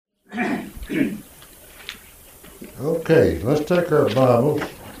Okay, let's take our Bibles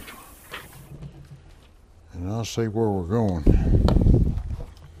and I'll see where we're going.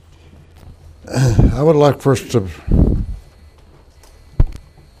 I would like for us to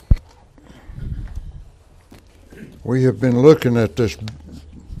we have been looking at this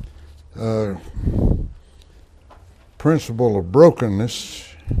principle of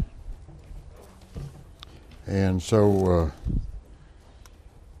brokenness, and so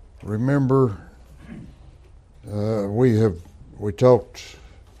remember I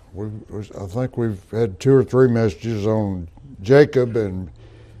think we've had 2 or 3 messages on Jacob and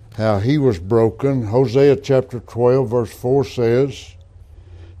how he was broken. Hosea chapter 12 verse 4 says,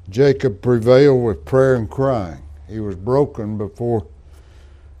 Jacob prevailed with prayer and crying. He was broken before.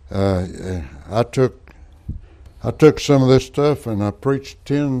 I took some of this stuff and I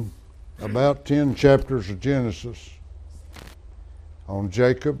preached about 10 chapters of Genesis on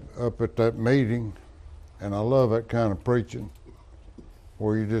Jacob up at that meeting, and I love that kind of preaching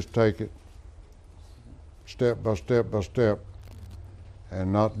where you just take it step by step by step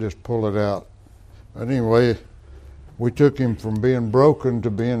and not just pull it out. But anyway, we took him from being broken to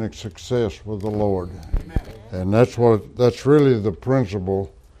being a success with the Lord. Amen. And that's really the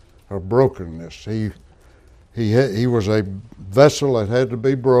principle of brokenness. He was a vessel that had to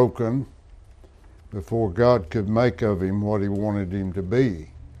be broken before God could make of him what he wanted him to be.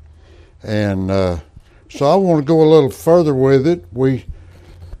 And so I want to go a little further with it.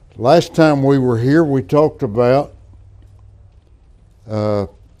 Last time we were here, we talked about 1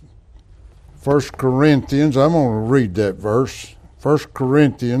 Corinthians. I'm going to read that verse. 1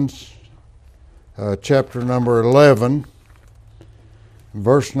 Corinthians chapter number 11,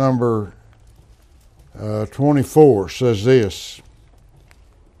 verse number 24 says this.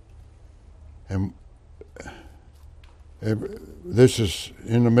 And this is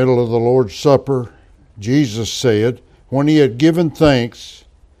in the middle of the Lord's Supper. Jesus said, when he had given thanks,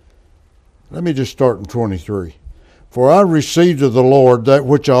 let me just start in 23. For I received of the Lord that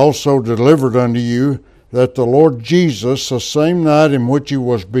which I also delivered unto you, that the Lord Jesus, the same night in which he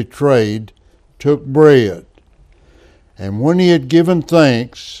was betrayed, took bread. And when he had given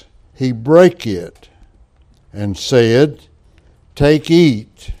thanks, he brake it, and said, take,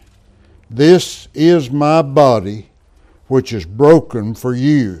 eat. This is my body, which is broken for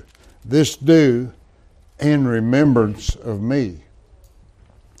you. This do in remembrance of me.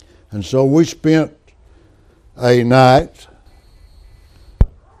 And so we spent a night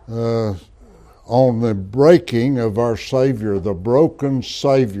on the breaking of our Savior, the broken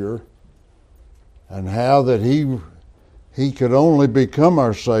Savior, and how that he could only become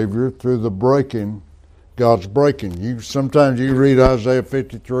our Savior through the breaking, God's breaking. Sometimes you read Isaiah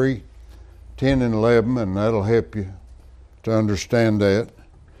 53, 10 and 11, and that'll help you to understand that.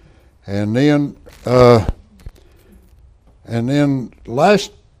 And then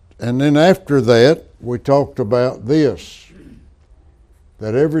after that, we talked about this,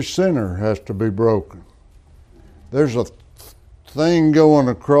 that every sinner has to be broken. There's a thing going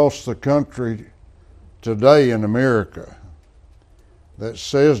across the country today in America that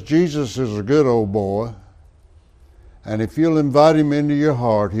says Jesus is a good old boy, and if you'll invite him into your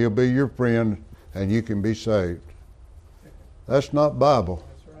heart, he'll be your friend and you can be saved. That's not Bible.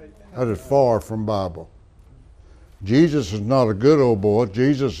 That is far from Bible. Jesus is not a good old boy.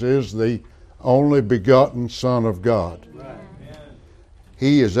 Jesus is the only begotten Son of God.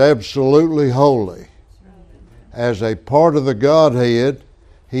 He is absolutely holy. As a part of the Godhead,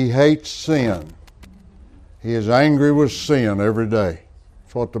 he hates sin. He is angry with sin every day.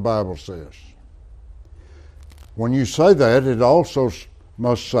 That's what the Bible says. When you say that, it also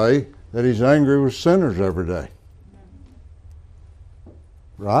must say that he's angry with sinners every day.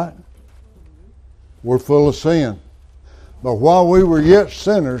 Right? We're full of sin. But while we were yet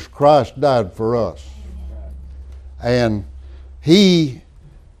sinners, Christ died for us. And he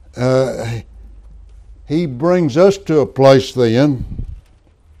brings us to a place then.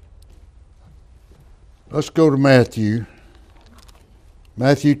 Let's go to Matthew.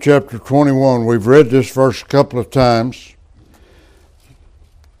 Matthew chapter 21. We've read this verse a couple of times.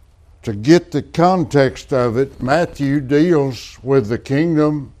 To get the context of it, Matthew deals with the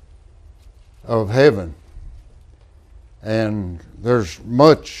kingdom of heaven. And there's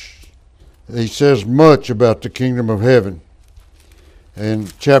much, he says much about the kingdom of heaven. In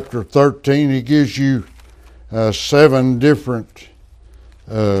chapter 13, he gives you 7 different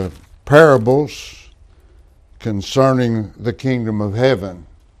parables concerning the kingdom of heaven.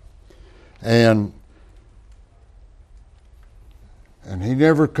 And he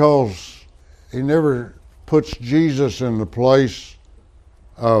never puts Jesus in the place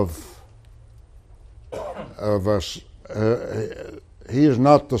of of us. He is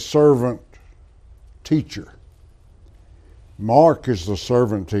not the servant teacher. Mark is the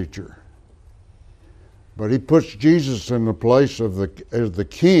servant teacher. But he puts Jesus in the place of as the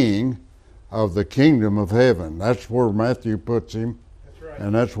king of the kingdom of heaven. That's where Matthew puts him. That's right.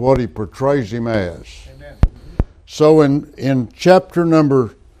 And that's what he portrays him as. Amen. So in chapter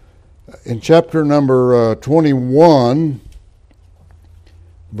number 21,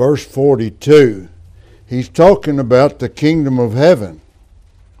 verse 42, he's talking about the kingdom of heaven.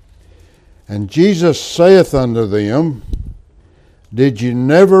 And Jesus saith unto them, Did ye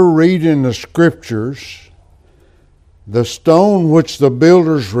never read in the Scriptures, the stone which the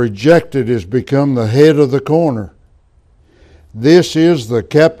builders rejected is become the head of the corner? This is the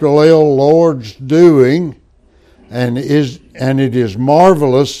capital L Lord's doing, and it is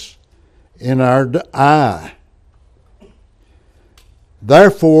marvelous in our eye.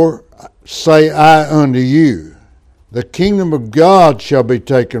 Therefore say I unto you, the kingdom of God shall be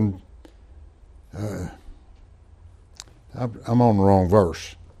taken. I'm on the wrong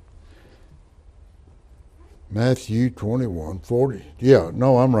verse. Matthew 21:40. Yeah,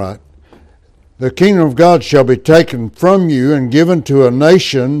 no, I'm right. The kingdom of God shall be taken from you and given to a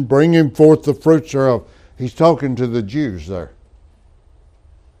nation, bringing forth the fruits thereof. He's talking to the Jews there.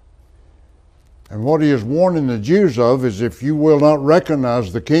 And what he is warning the Jews of is, if you will not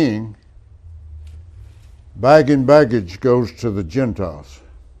recognize the king, bag and baggage goes to the Gentiles.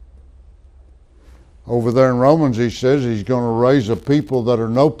 Over there in Romans, he says he's going to raise a people that are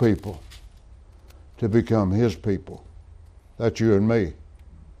no people to become his people. That's you and me.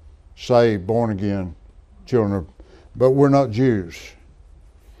 Saved, born again, children of, but we're not Jews.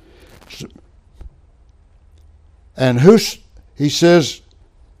 And he says,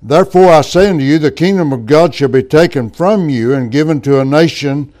 Therefore I say unto you, the kingdom of God shall be taken from you and given to a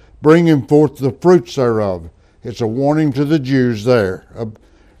nation, bringing forth the fruits thereof. It's a warning to the Jews there.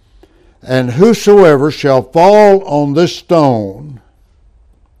 And whosoever shall fall on this stone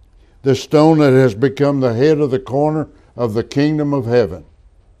that has become the head of the corner of the kingdom of heaven,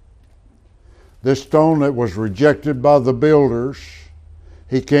 this stone that was rejected by the builders,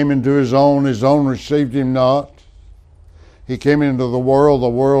 he came into his own received him not. He came into the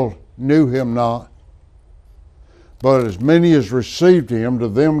world knew him not. But as many as received him, to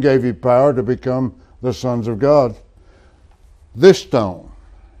them gave he power to become the sons of God. This stone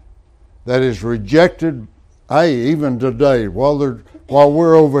that is rejected, even today, while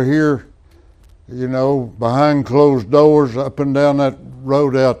we're over here, behind closed doors, up and down that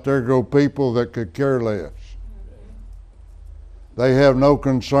road out there go people that could care less. They have no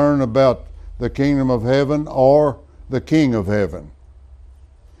concern about the kingdom of heaven or the King of heaven.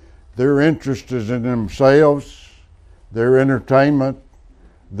 Their interest is in themselves, their entertainment,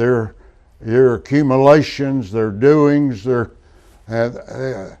 their accumulations, their doings, their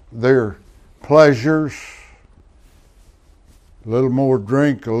pleasures. A little more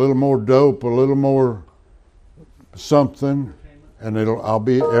drink, a little more dope, a little more something, and I'll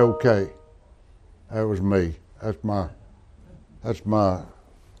be okay. That was me. That's my.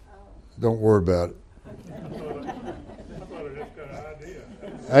 Don't worry about it.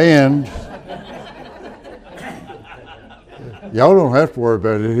 And y'all don't have to worry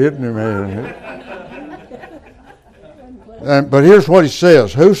about it hitting him. But here's what he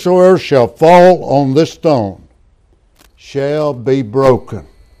says: Whosoever shall fall on this stone shall be broken.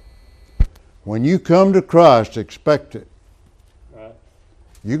 When you come to Christ, expect it. Right.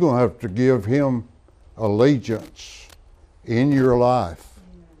 You're going to have to give him allegiance in your life.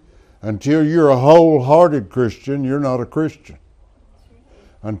 Until you're a wholehearted Christian, you're not a Christian.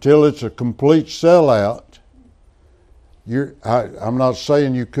 Until it's a complete sellout, I'm not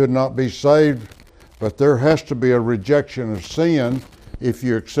saying you could not be saved, but there has to be a rejection of sin if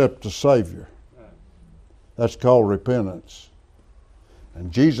you accept the Savior. That's called repentance.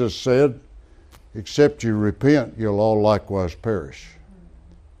 And Jesus said, except you repent, you'll all likewise perish.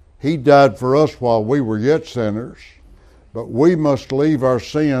 He died for us while we were yet sinners, but we must leave our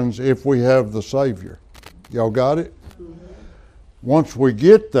sins if we have the Savior. Y'all got it? Once we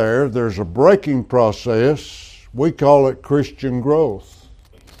get there, there's a breaking process. We call it Christian growth.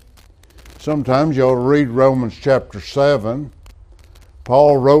 Sometimes y'all read Romans chapter 7.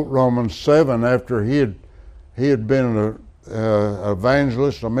 Paul wrote Romans 7 after he had been an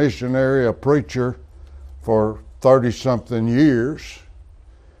evangelist, a missionary, a preacher for 30-something years.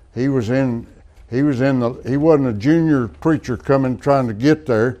 He wasn't a junior preacher trying to get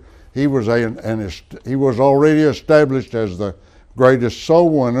there. He was already established as the greatest soul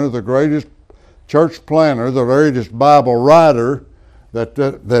winner, the greatest church planner, the greatest Bible writer that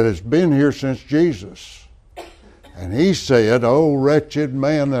has been here since Jesus. And he said, "O wretched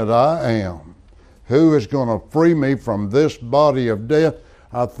man that I am, who is going to free me from this body of death?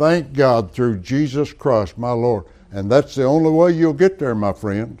 I thank God through Jesus Christ, my Lord." And that's the only way you'll get there, my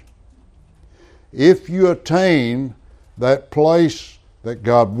friend. If you attain that place that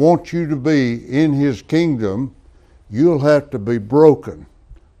God wants you to be in His kingdom, you'll have to be broken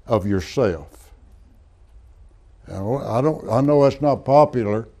of yourself. I know that's not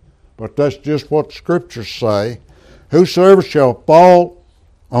popular, but that's just what Scriptures say. Whosoever shall fall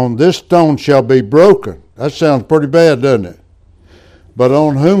on this stone shall be broken. That sounds pretty bad, doesn't it? But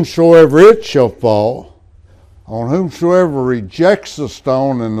on whomsoever it shall fall, on whomsoever rejects the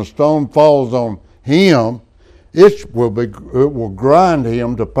stone and the stone falls on him, it will grind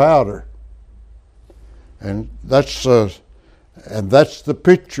him to powder. And that's the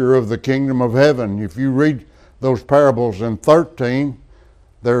picture of the kingdom of heaven. If you read those parables in 13,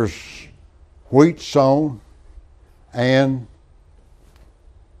 there's wheat sown and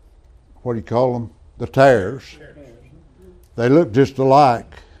what do you call them? The tares. They look just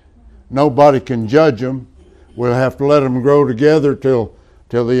alike. Nobody can judge them. We'll have to let them grow together till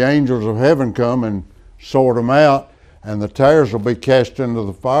the angels of heaven come and sort them out, and the tares will be cast into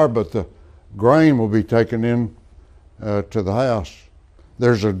the fire, but the grain will be taken in to the house.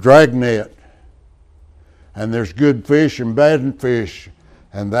 There's a dragnet, and there's good fish and bad fish,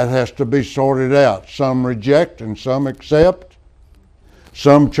 and that has to be sorted out. Some reject and some accept.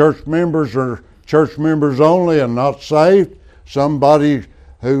 Some church members are church members only and not saved. Somebody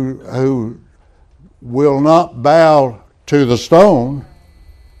who will not bow to the stone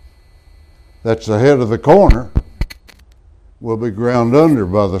that's the head of the corner will be ground under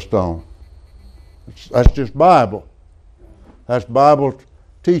by the stone. That's just Bible. That's Bible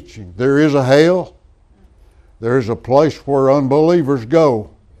teaching. There is a hell. There is a place where unbelievers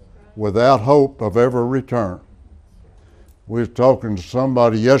go without hope of ever return. We were talking to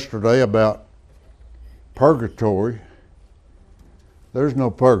somebody yesterday about purgatory. There's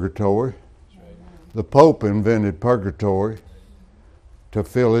no purgatory. The Pope invented purgatory to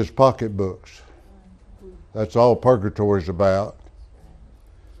fill his pocketbooks. That's all purgatory's about.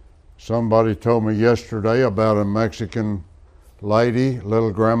 Somebody told me yesterday about a Mexican lady,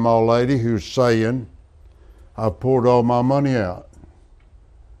 little grandma lady, who's saying, "I've poured all my money out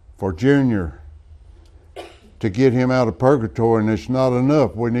for Junior to get him out of purgatory, and it's not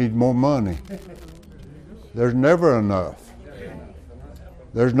enough. We need more money." There's never enough.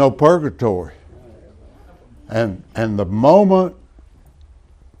 There's no purgatory. And the moment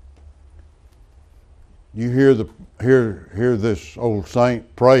you hear this old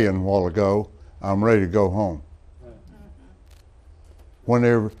saint praying a while ago, "I'm ready to go home."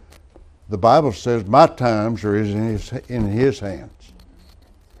 Whenever the Bible says my times are in his hands.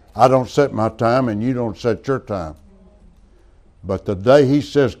 I don't set my time and you don't set your time. But the day he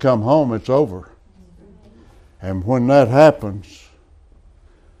says come home, it's over. And when that happens,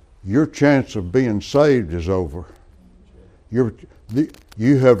 your chance of being saved is over.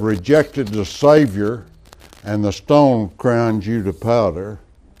 You have rejected the Savior, and the stone grinds you to powder.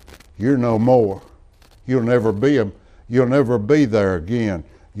 You're no more. You'll never be there again.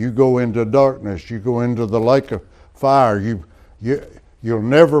 You go into darkness. You go into the lake of fire. You'll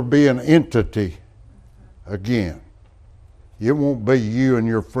never be an entity again. It won't be you and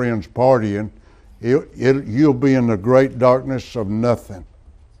your friends partying. You'll be in the great darkness of nothing.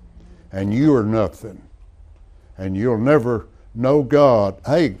 And you are nothing. And you'll never know God.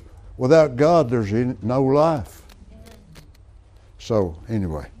 Hey, without God, there's no life. So,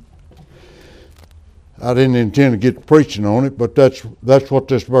 anyway. I didn't intend to get preaching on it, but that's what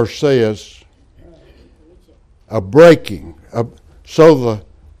this verse says. A breaking.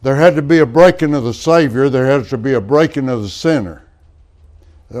 There had to be a breaking of the Savior. There has to be a breaking of the sinner.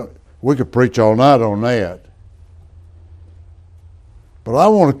 We could preach all night on that. But I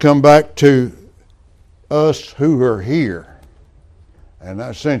want to come back to us who are here.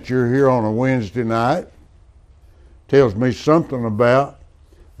 And since you're here on a Wednesday night, tells me something about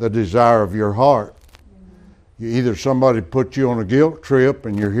the desire of your heart. Either somebody put you on a guilt trip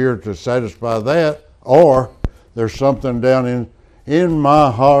and you're here to satisfy that, or there's something down in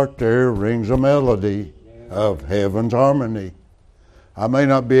my heart there rings a melody of heaven's harmony. I may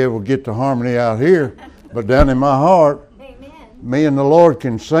not be able to get the harmony out here, but down in my heart, amen, me and the Lord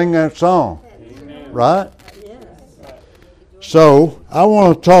can sing that song. Amen. Right? Yes. So I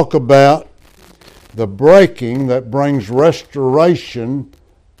want to talk about the breaking that brings restoration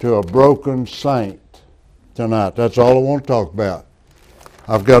to a broken saint tonight. That's all I want to talk about.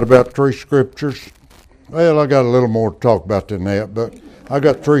 I've got about 3 scriptures. Well, I got a little more to talk about than that, but I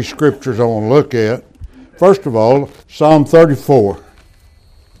got 3 scriptures I want to look at. First of all, Psalm 34,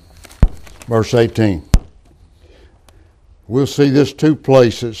 verse 18. We'll see this two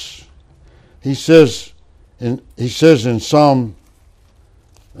places. He says in Psalm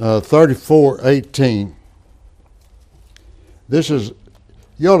 34:18.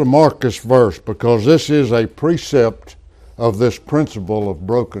 You ought to mark this verse because this is a precept of this principle of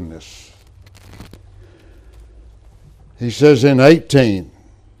brokenness. He says in 18.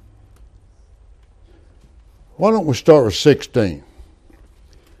 Why don't we start with 16?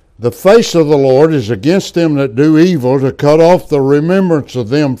 The face of the Lord is against them that do evil, to cut off the remembrance of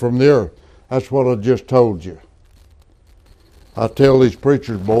them from the earth. That's what I just told you. I tell these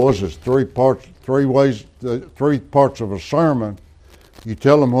preachers, boys, it's three parts of a sermon. You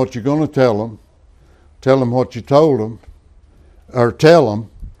tell them what you're going to tell them what you told them, or tell them,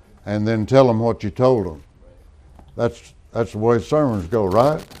 and then tell them what you told them. That's the way sermons go,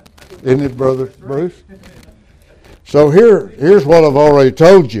 right? Isn't it, Brother Bruce? So here's what I've already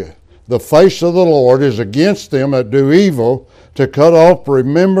told you. The face of the Lord is against them that do evil, to cut off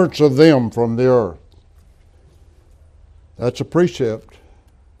remembrance of them from the earth. That's a precept.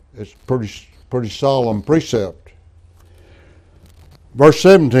 It's pretty solemn precept. Verse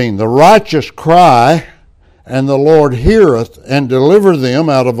 17, the righteous cry, and the Lord heareth, and deliver them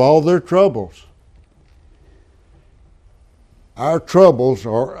out of all their troubles. Our troubles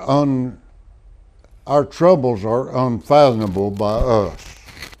are unfathomable by us.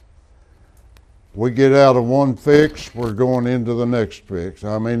 We get out of one fix, we're going into the next fix.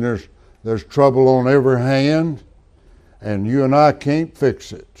 I mean, there's trouble on every hand, and you and I can't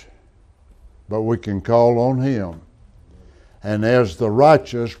fix it, but we can call on Him. And as the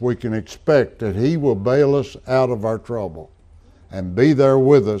righteous, we can expect that He will bail us out of our trouble and be there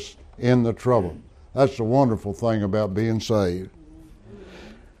with us in the trouble. That's the wonderful thing about being saved.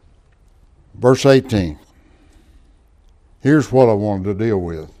 Verse 18. Here's what I wanted to deal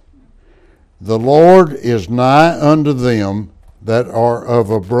with. The Lord is nigh unto them that are of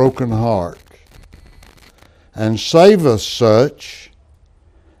a broken heart, and saveth such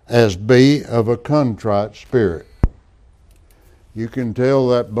as be of a contrite spirit. You can tell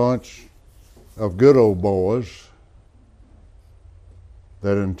that bunch of good old boys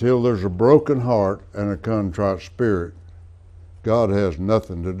that until there's a broken heart and a contrite spirit, God has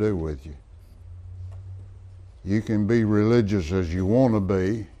nothing to do with you. You can be religious as you want to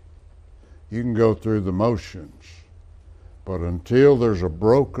be. You can go through the motions. But until there's a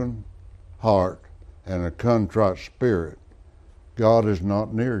broken heart and a contrite spirit, God is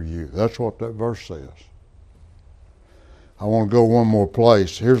not near you. That's what that verse says. I want to go one more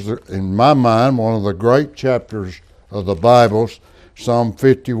place. Here's, in my mind, one of the great chapters of the Bible, Psalm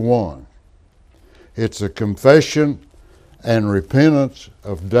 51. It's a confession and repentance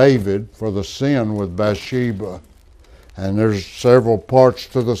of David for the sin with Bathsheba. And there's several parts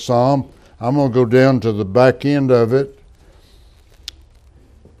to the psalm. I'm going to go down to the back end of it.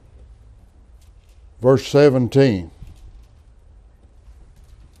 Verse 17.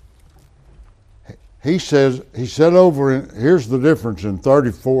 He said here's the difference in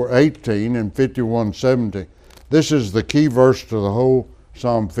 34:18 and 51:17. This is the key verse to the whole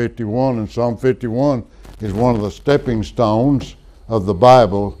Psalm 51, and Psalm 51 is one of the stepping stones of the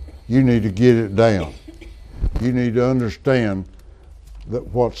Bible. You need to get it down. You need to understand that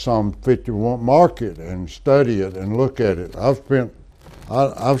what Psalm 51, mark it and study it and look at it. I've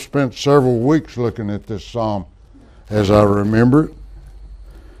spent several weeks looking at this psalm as I remember it.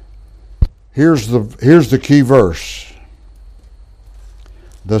 Here's the key verse.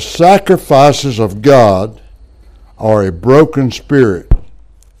 The sacrifices of God are a broken spirit.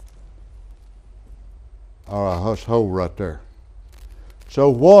 All right, let's hold right there. So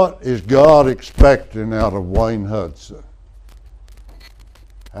what is God expecting out of Wayne Hudson?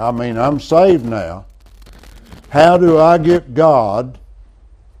 I mean, I'm saved now. How do I get God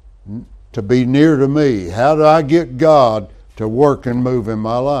to be near to me? How do I get God to work and move in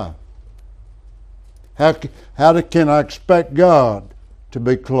my life? How can I expect God to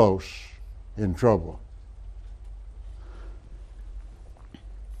be close in trouble?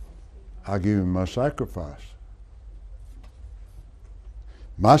 I give Him my sacrifice.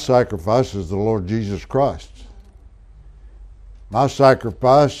 My sacrifice is the Lord Jesus Christ. My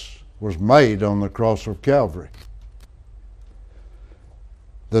sacrifice was made on the cross of Calvary.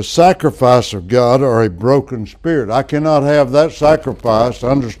 The sacrifice of God are a broken spirit. I cannot have that sacrifice,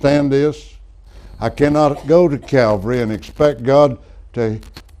 understand this. I cannot go to Calvary and expect God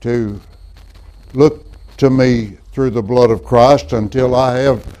to look to me through the blood of Christ until I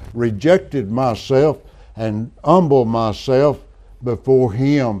have rejected myself and humbled myself before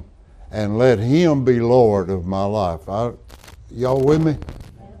Him and let Him be Lord of my life. Y'all with me?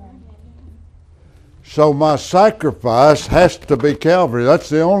 So my sacrifice has to be Calvary. That's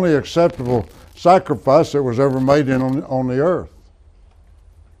the only acceptable sacrifice that was ever made on the earth.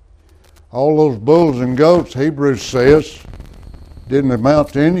 All those bulls and goats, Hebrews says, didn't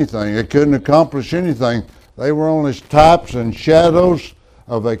amount to anything. It couldn't accomplish anything. They were only types and shadows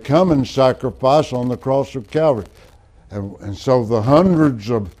of a coming sacrifice on the cross of Calvary. And so the hundreds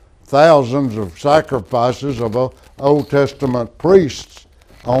of thousands of sacrifices of Old Testament priests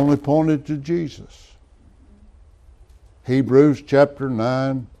only pointed to Jesus. Hebrews chapter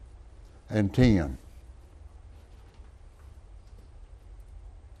 9 and 10.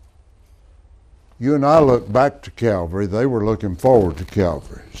 You and I look back to Calvary. They were looking forward to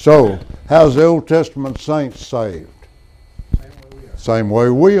Calvary. So, how's the Old Testament saints saved? Same way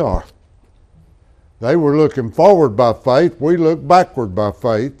we are. They were looking forward by faith. We look backward by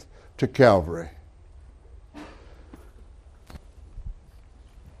faith to Calvary.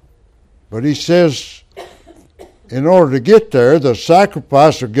 But he says, in order to get there, the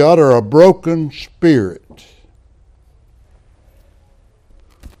sacrifice of God are a broken spirit.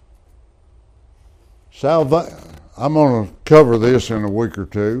 I'm going to cover this in a week or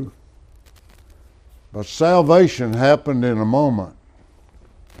two. But salvation happened in a moment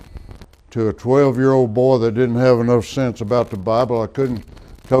to a 12-year-old boy that didn't have enough sense about the Bible. I couldn't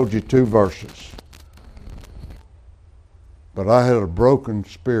told you 2 verses. But I had a broken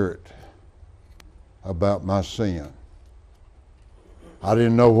spirit about my sin. I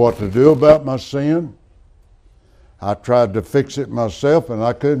didn't know what to do about my sin. I tried to fix it myself, and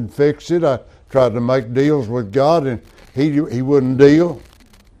I couldn't fix it. I tried to make deals with God, and He wouldn't deal.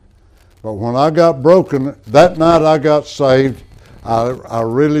 But when I got broken, that night I got saved. I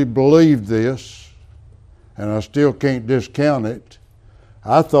really believed this, and I still can't discount it.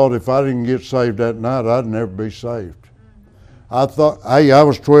 I thought if I didn't get saved that night, I'd never be saved. I thought, hey, I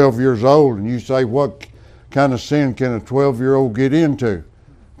was 12 years old, and you say, what kind of sin can a 12-year-old get into?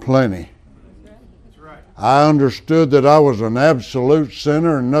 Plenty. That's right. I understood that I was an absolute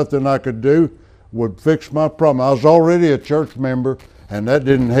sinner, and nothing I could do would fix my problem. I was already a church member, and that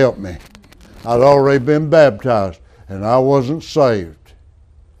didn't help me. I'd already been baptized, and I wasn't saved.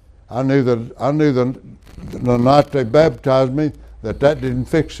 I knew the night they baptized me that didn't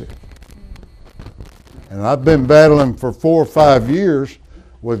fix it. And I've been battling for 4 or 5 years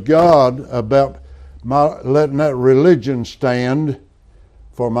with God about letting that religion stand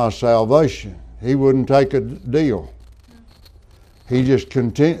for my salvation. He wouldn't take a deal. He just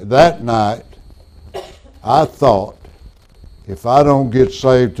continued. That night, I thought, if I don't get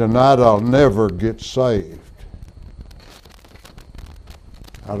saved tonight, I'll never get saved.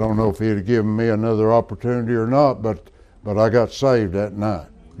 I don't know if he'd have given me another opportunity or not, but I got saved that night.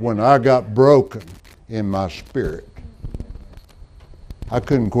 When I got broken in my spirit, I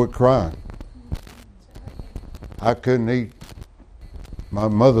couldn't quit crying. I couldn't eat. My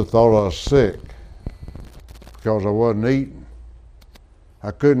mother thought I was sick because I wasn't eating.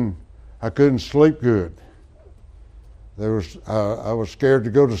 I couldn't sleep good. I was scared to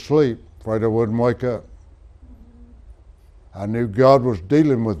go to sleep, afraid I wouldn't wake up. I knew God was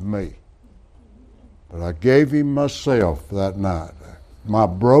dealing with me. But I gave Him myself that night, my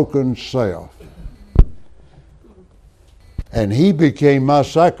broken self. And He became my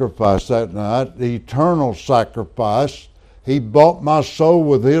sacrifice that night, the eternal sacrifice. He bought my soul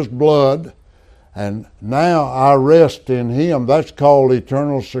with His blood, and now I rest in Him. That's called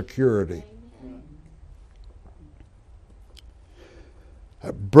eternal security.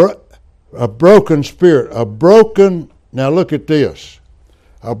 A broken spirit, now look at this.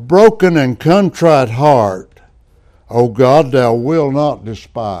 A broken and contrite heart, O God, Thou wilt not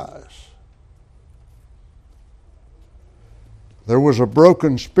despise. There was a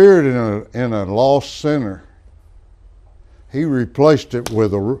broken spirit in a lost sinner. He replaced it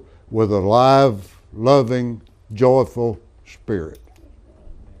with a live, loving, joyful spirit.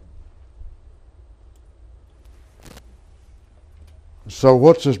 So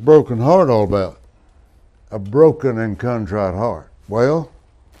what's this broken heart all about? A broken and contrite heart. Well,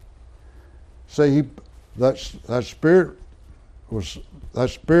 see, that spirit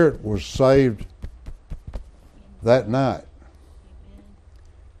was saved that night.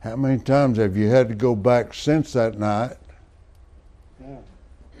 How many times have you had to go back since that night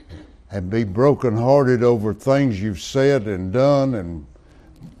and be brokenhearted over things you've said and done and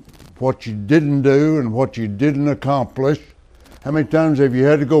what you didn't do and what you didn't accomplish? How many times have you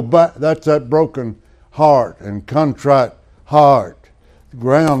had to go back? That's that broken heart and contrite heart,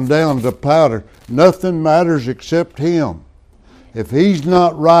 ground down to powder. Nothing matters except Him. If he's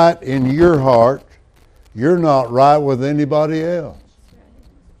not right in your heart, you're not right with anybody else.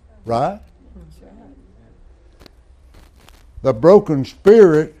 Right? The broken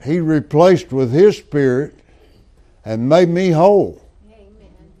spirit he replaced with his spirit and made me whole.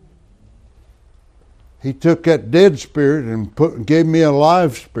 He took that dead spirit and gave me a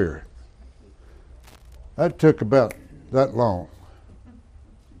live spirit. That took about that long.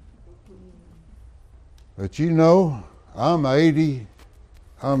 But you know, I'm 80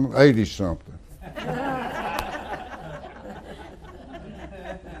 something.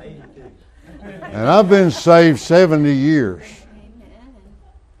 And I've been saved 70 years.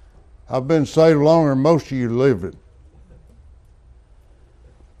 I've been saved longer than most of you living.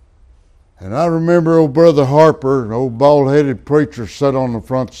 And I remember old Brother Harper, an old bald-headed preacher, sat on the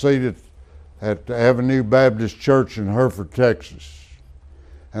front seat at the Avenue Baptist Church in Hereford, Texas.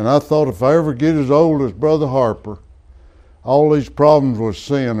 And I thought, if I ever get as old as Brother Harper, all these problems with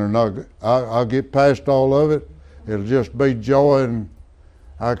sin are not. I'll get past all of it. It'll just be joy, and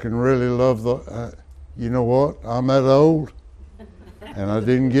I can really love the. You know what? I'm that old, and I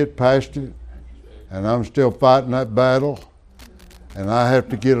didn't get past it, and I'm still fighting that battle, and I have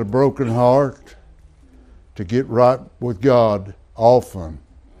to get a broken heart to get right with God often.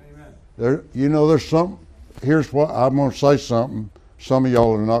 Amen. There's something. Here's what I'm going to say. Something some of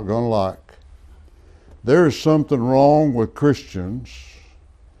y'all are not going to like. There is something wrong with Christians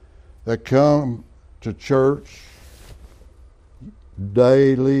that come to church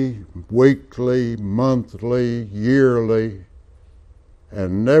daily, weekly, monthly, yearly,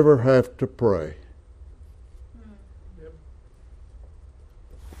 and never have to pray. Yep.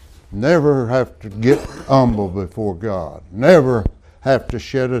 Never have to get humble before God. Never have to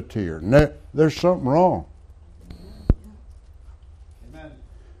shed a tear. There's something wrong.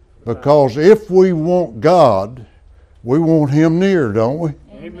 Because if we want God, we want Him near, don't we?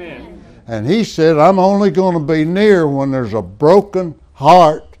 Amen. And He said, I'm only going to be near when there's a broken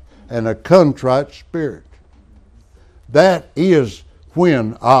heart and a contrite spirit. That is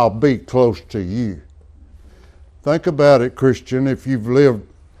when I'll be close to you. Think about it, Christian. If you've lived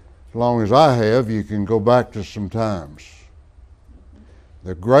as long as I have, you can go back to some times.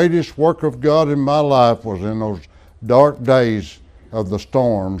 The greatest work of God in my life was in those dark days of the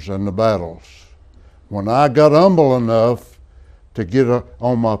storms and the battles. When I got humble enough to get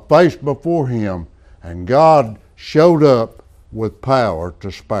on my face before Him, and God showed up with power to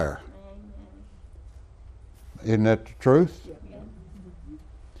spare. Isn't that the truth?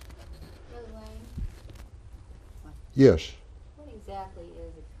 Yes. What exactly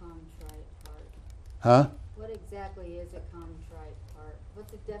is a contrite heart? Huh? What exactly is a contrite heart?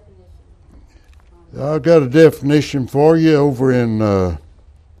 What's the definition? I've got a definition for you over in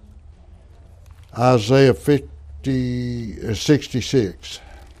Isaiah 66.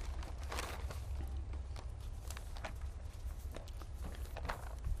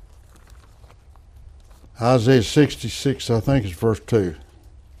 Isaiah 66, I think it's verse 2.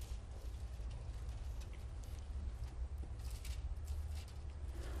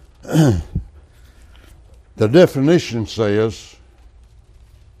 The definition says,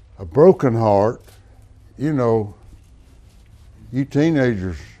 a broken heart. You know, you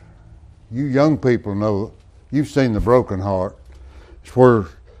teenagers, you young people know, you've seen the broken heart. It's where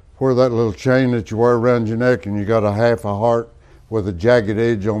that little chain that you wear around your neck and you got a half a heart with a jagged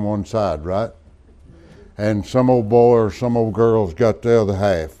edge on one side, right? And some old boy or some old girl's got the other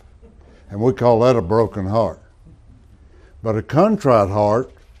half. And we call that a broken heart. But a contrite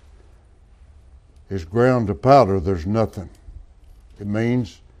heart is ground to powder. There's nothing. That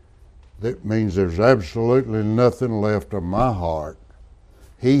means there's absolutely nothing left of my heart.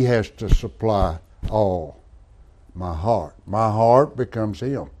 He has to supply all my heart. My heart becomes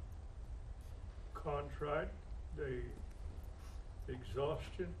Him. Contrite, the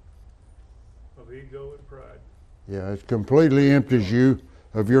exhaustion of ego and pride. Yeah, it completely empties you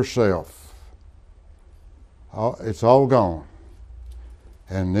of yourself. It's all gone.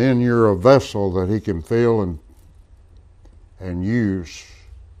 And then you're a vessel that He can fill and use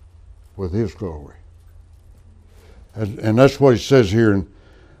with His glory. And that's what He says here.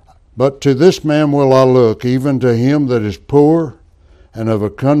 But to this man will I look, even to him that is poor and of a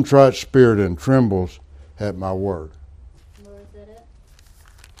contrite spirit and trembles at my word. Where was that at?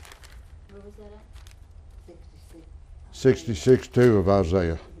 Where was that at? 66, 2 of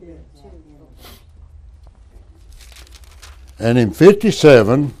Isaiah. And in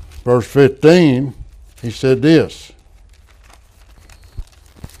 57, verse 15, he said this.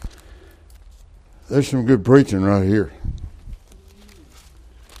 There's some good preaching right here.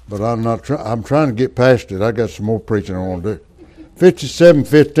 But I'm trying to get past it. I got some more preaching I want to do.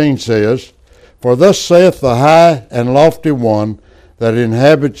 57:15 says, "For thus saith the high and lofty one that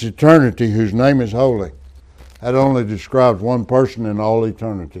inhabits eternity, whose name is holy." That only describes one person in all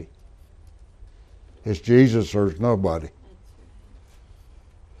eternity. It's Jesus or it's nobody.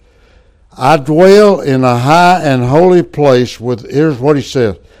 "I dwell in a high and holy place with," here's what he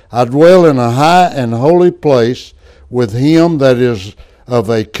says, "I dwell in a high and holy place with him that is of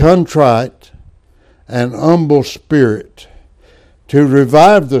a contrite and humble spirit, to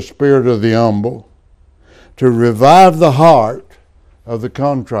revive the spirit of the humble, to revive the heart of the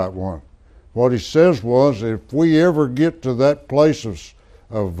contrite one." What he says was, if we ever get to that place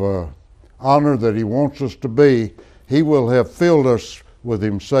of honor that he wants us to be, he will have filled us with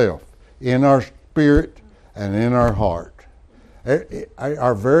himself in our spirit and in our heart.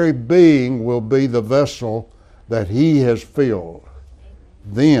 Our very being will be the vessel that he has filled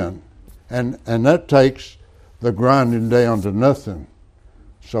then. And that takes the grinding down to nothing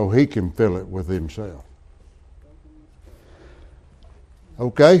so he can fill it with himself.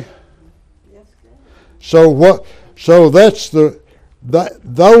 Okay? So that's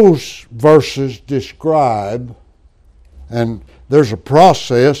those verses describe, and there's a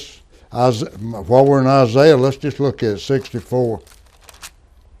process. While we're in Isaiah, let's just look at 64.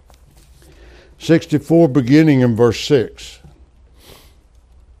 64 beginning in verse 6.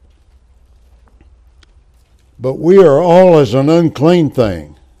 "But we are all as an unclean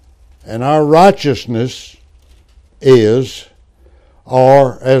thing, and our righteousness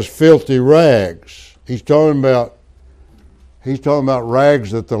are as filthy rags." He's talking about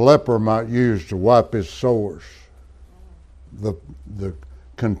rags that the leper might use to wipe his sores. The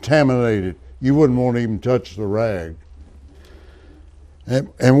contaminated. You wouldn't want to even touch the rag.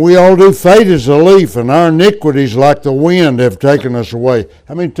 And we all do fade as a leaf, and our iniquities like the wind have taken us away.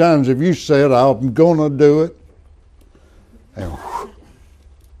 How many times have you said, "I'm going to do it"? And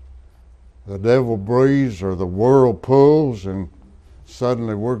the devil breathes or the world pulls, and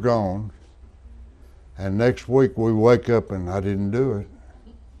suddenly we're gone. And next week we wake up and I didn't do it.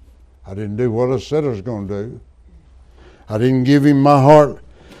 I didn't do what I said I was going to do. I didn't give him my heart.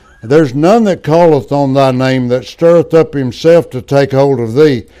 "There's none that calleth on thy name, that stirreth up himself to take hold of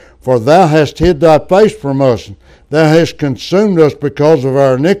thee. For thou hast hid thy face from us. Thou hast consumed us because of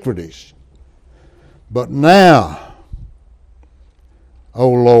our iniquities. But now, O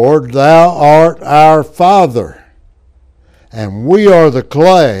Lord, thou art our Father, and we are the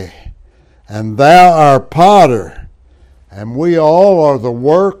clay, and thou our potter, and we all are the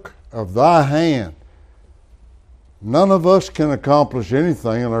work of thy hand." None of us can accomplish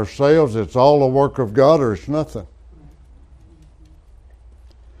anything in ourselves. It's all the work of God or it's nothing.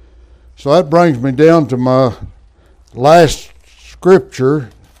 So that brings me down to my last scripture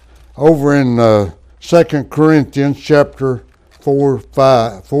over in 2 Corinthians chapter 4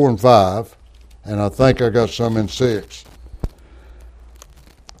 and 5. And I think I got some in 6.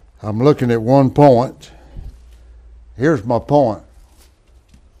 I'm looking at one point. Here's my point.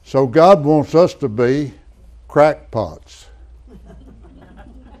 So God wants us to be crackpots.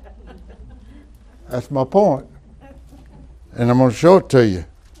 That's my point. And I'm going to show it to you.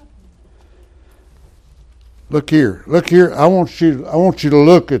 Look here. I want you to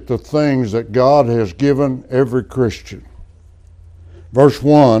look at the things that God has given every Christian. Verse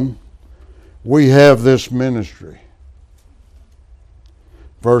 1, we have this ministry.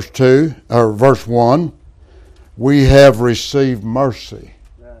 Verse 1, we have received mercy.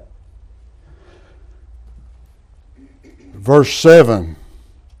 Verse 7,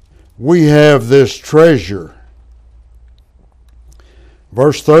 we have this treasure.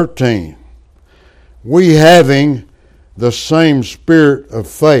 Verse 13, we having the same spirit of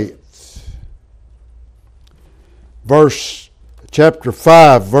faith. Chapter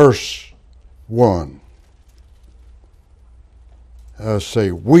 5, verse 1. Let's see,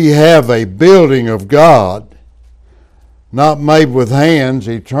 we have a building of God, not made with hands,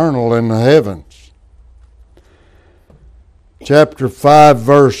 eternal in the heavens. Chapter 5,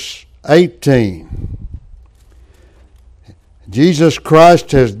 verse 18. Jesus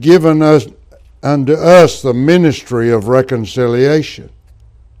Christ has given unto us the ministry of reconciliation.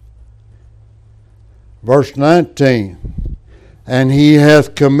 Verse 19. And he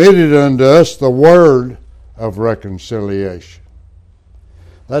hath committed unto us the word of reconciliation.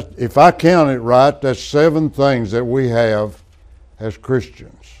 If I count it right, that's 7 things that we have as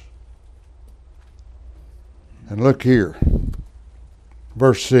Christians. And look here,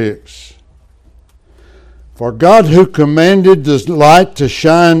 verse 6. For God, who commanded the light to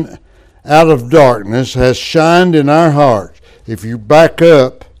shine out of darkness, has shined in our hearts. If you back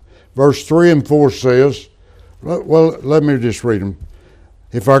up, verse 3 and 4 says, Well, let me just read them.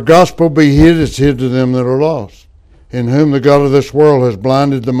 If our gospel be hid, it's hid to them that are lost, in whom the God of this world has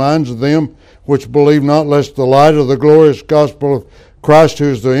blinded the minds of them which believe not, lest the light of the glorious gospel of Christ, who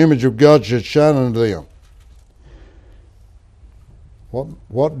is the image of God, should shine unto them.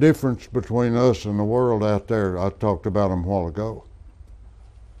 What difference between us and the world out there? I talked about them a while ago.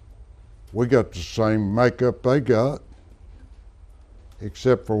 We got the same makeup they got,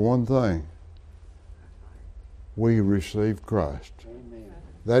 except for one thing. We received Christ. Amen.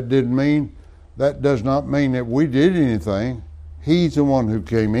 That does not mean that we did anything. He's the one who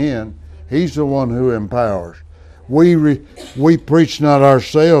came in. He's the one who empowers. We preach not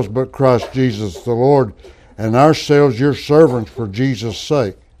ourselves, but Christ Jesus the Lord, and ourselves your servants for Jesus'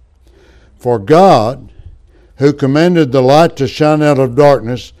 sake. For God, who commanded the light to shine out of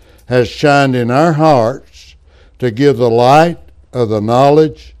darkness, has shined in our hearts to give the light of the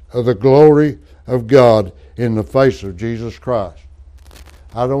knowledge of the glory of God in the face of Jesus Christ.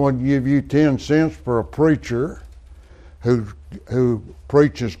 I don't want to give you 10 cents for a preacher who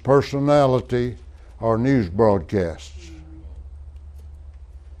preaches personality or news broadcasts.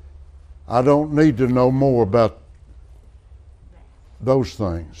 I don't need to know more about those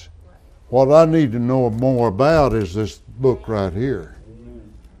things. What I need to know more about is this book right here.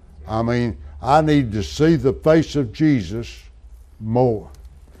 I mean, I need to see the face of Jesus more.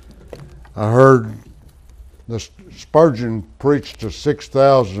 I heard the Spurgeon preached to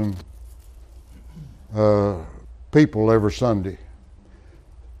 6,000 people every Sunday.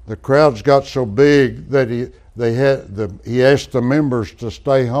 The crowds got so big that he asked the members to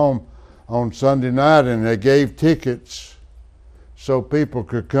stay home on Sunday night, and they gave tickets so people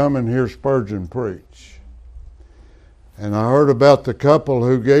could come and hear Spurgeon preach. And I heard about the couple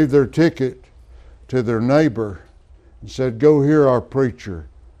who gave their ticket to their neighbor and said, "Go hear our preacher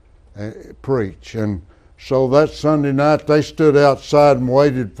preach." And so that Sunday night they stood outside and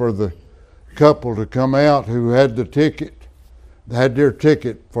waited for the couple to come out who had the ticket. They had their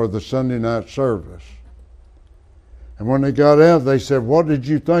ticket for the Sunday night service. And when they got out, they said, "What did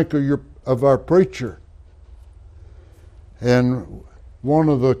you think of our preacher?" And one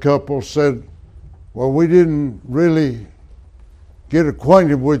of the couples said, "Well, we didn't really get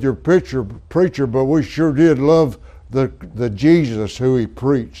acquainted with your preacher, but we sure did love the Jesus who he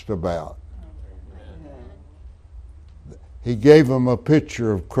preached about." He gave them a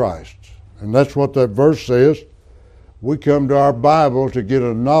picture of Christ. And that's what that verse says. We come to our Bible to get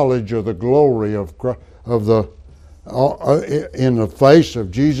a knowledge of the glory of Christ, in the face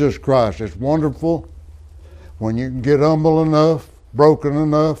of Jesus Christ. It's wonderful when you can get humble enough, broken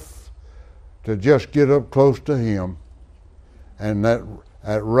enough to just get up close to him. And that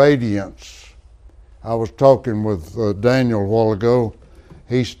radiance. I was talking with Daniel a while ago.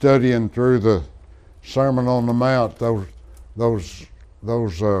 He's studying through the Sermon on the Mount, those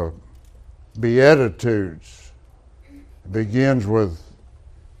Beatitudes. It begins with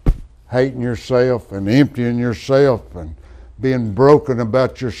hating yourself and emptying yourself and being broken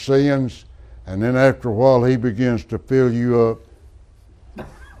about your sins. And then after a while, he begins to fill you up.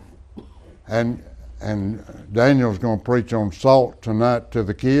 And Daniel's going to preach on salt tonight to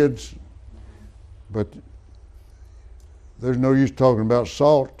the kids. But there's no use talking about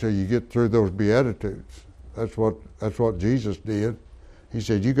salt till you get through those Beatitudes. That's what Jesus did. He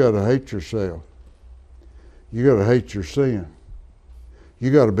said, you got to hate yourself. You got to hate your sin.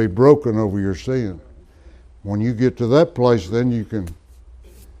 You got to be broken over your sin. When you get to that place, then you can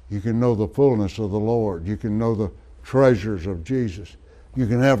know the fullness of the Lord. You can know the treasures of Jesus. You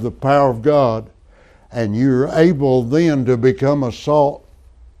can have the power of God, and you're able then to become a salt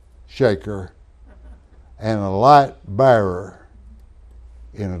shaker and a light bearer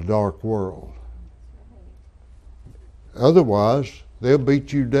in a dark world. Otherwise, they'll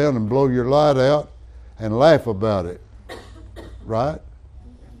beat you down and blow your light out and laugh about it. Right?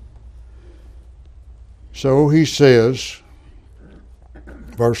 So he says,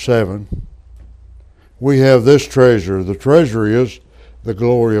 verse 7, we have this treasure. The treasure is the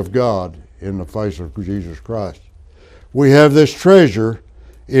glory of God in the face of Jesus Christ. We have this treasure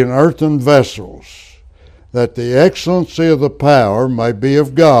in earthen vessels, that the excellency of the power may be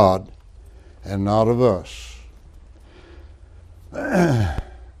of God and not of us.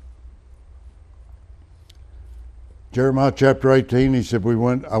 Jeremiah chapter 18, he said,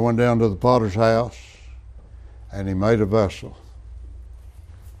 I went down to the potter's house and he made a vessel.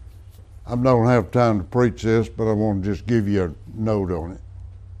 I don't have time to preach this, but I want to just give you a note on it.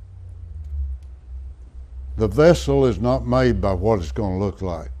 The vessel is not made by what it's going to look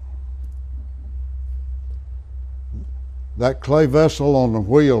like. That clay vessel on the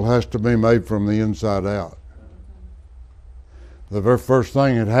wheel has to be made from the inside out. the very first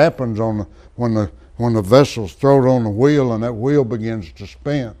thing that happens when the vessel's thrown on the wheel and that wheel begins to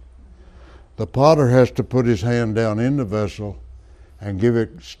spin, the potter has to put his hand down in the vessel and give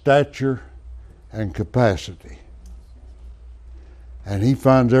it stature and capacity. And he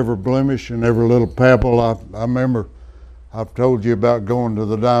finds every blemish and every little pebble. I remember I've told you about going to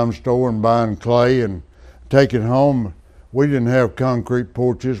the dime store and buying clay and taking it home. We didn't have concrete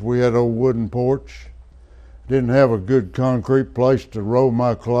porches. We had old wooden porch. Didn't have a good concrete place to roll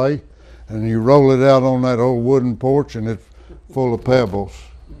my clay. And you roll it out on that old wooden porch and it's full of pebbles.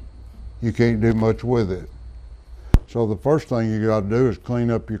 You can't do much with it. So the first thing you got to do is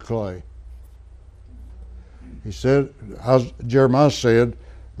clean up your clay. He said, Jeremiah said,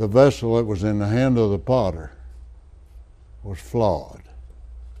 the vessel that was in the hand of the potter was flawed.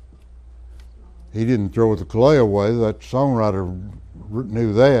 He didn't throw the clay away. That songwriter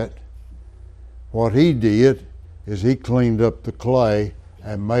knew that. What he did is he cleaned up the clay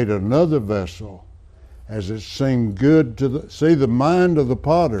and made another vessel as it seemed good to the... See, the mind of the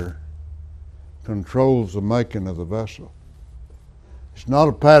potter controls the making of the vessel. It's not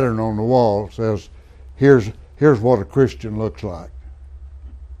a pattern on the wall that says, here's what a Christian looks like.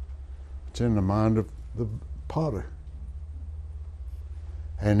 It's in the mind of the potter.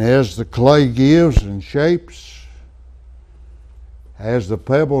 And as the clay gives and shapes, as the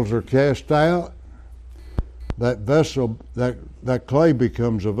pebbles are cast out, that vessel, that clay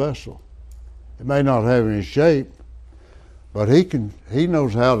becomes a vessel. It may not have any shape, but he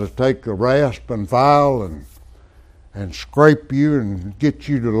knows how to take a rasp and file and scrape you and get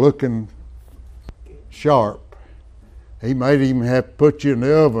you to looking sharp. He might even have to put you in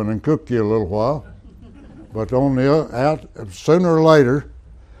the oven and cook you a little while. But sooner or later,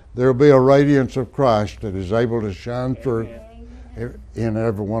 there'll be a radiance of Christ that is able to shine through in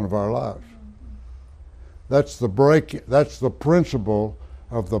every one of our lives. That's the principle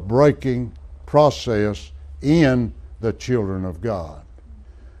of the breaking process in the children of God.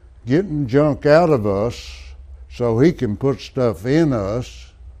 Getting junk out of us so he can put stuff in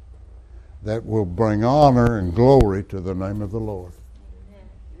us that will bring honor and glory to the name of the Lord.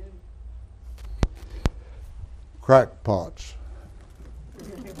 Crackpots.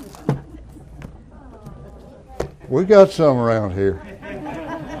 We got some around here.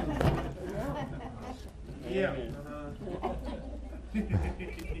 Yeah.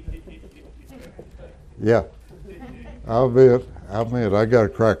 Yeah. I'll admit, I got a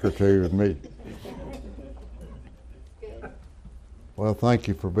crack or two with me. Well, thank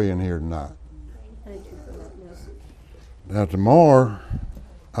you for being here tonight. Now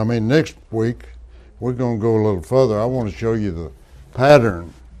next week, we're going to go a little further. I want to show you the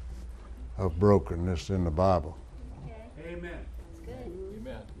pattern of brokenness in the Bible. Amen.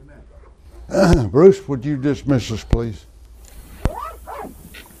 Amen. Bruce, would you dismiss us, please?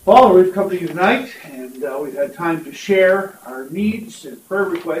 Father, we've come to you tonight, and we've had time to share our needs and prayer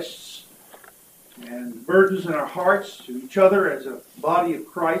requests and burdens in our hearts to each other as a body of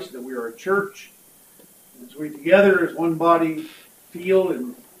Christ, that we are a church. As we together as one body feel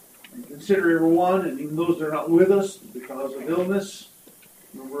and consider everyone, and even those that are not with us because of illness.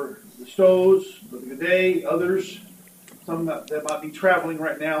 Remember the Stows, Brother G'day, others, some that might be traveling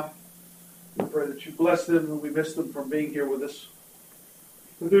right now. We pray that you bless them and we miss them from being here with us.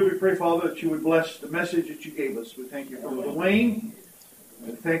 We pray, Father, that you would bless the message that you gave us. We thank you for Brother Wayne,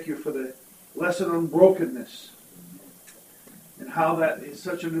 and thank you for the lesson on brokenness and how that is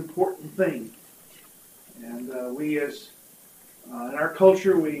such an important thing. And we as, in our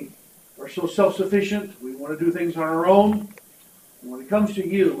culture, we are so self-sufficient. We want to do things on our own. And when it comes to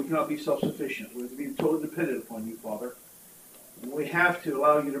you, we cannot be self-sufficient. We have to be totally dependent upon you, Father. And we have to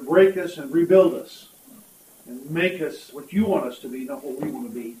allow you to break us and rebuild us and make us what you want us to be, not what we want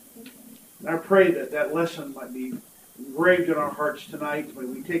to be. And I pray that that lesson might be engraved in our hearts tonight. May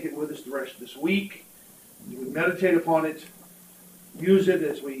we take it with us the rest of this week. As we meditate upon it, use it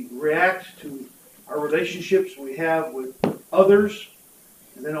as we react to our relationships we have with others.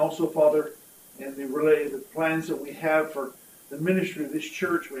 And then also, Father, and the plans that we have for the ministry of this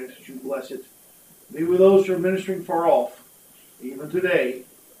church, we ask that you bless it. Be with those who are ministering far off, even today.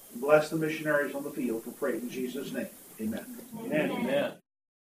 Bless the missionaries on the field. We pray in Jesus' name. Amen. Amen.